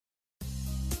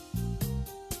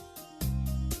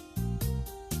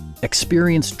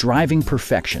Experience driving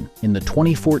perfection in the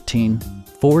 2014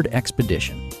 Ford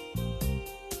Expedition.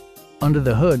 Under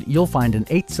the hood, you'll find an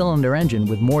 8-cylinder engine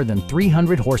with more than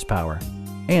 300 horsepower.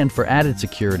 And for added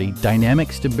security,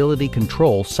 dynamic stability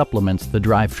control supplements the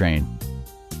drivetrain.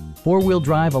 Four-wheel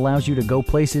drive allows you to go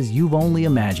places you've only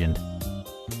imagined.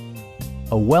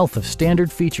 A wealth of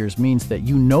standard features means that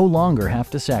you no longer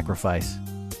have to sacrifice,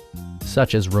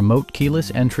 such as remote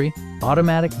keyless entry,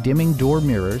 automatic dimming door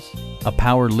mirrors, a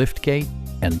power liftgate,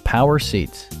 and power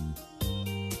seats.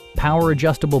 Power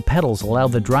adjustable pedals allow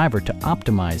the driver to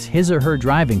optimize his or her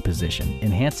driving position,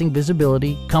 enhancing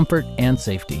visibility, comfort, and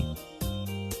safety.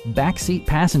 Backseat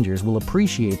passengers will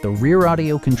appreciate the rear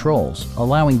audio controls,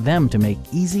 allowing them to make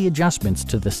easy adjustments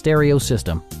to the stereo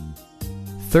system.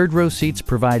 Third-row seats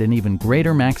provide an even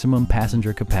greater maximum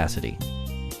passenger capacity.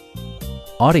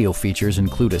 Audio features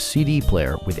include a CD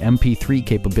player with MP3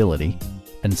 capability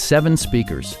and 7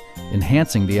 speakers,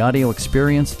 enhancing the audio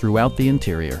experience throughout the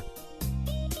interior.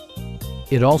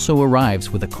 It also arrives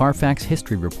with a Carfax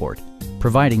history report,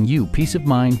 providing you peace of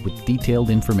mind with detailed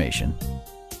information.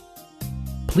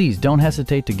 Please don't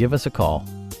hesitate to give us a call.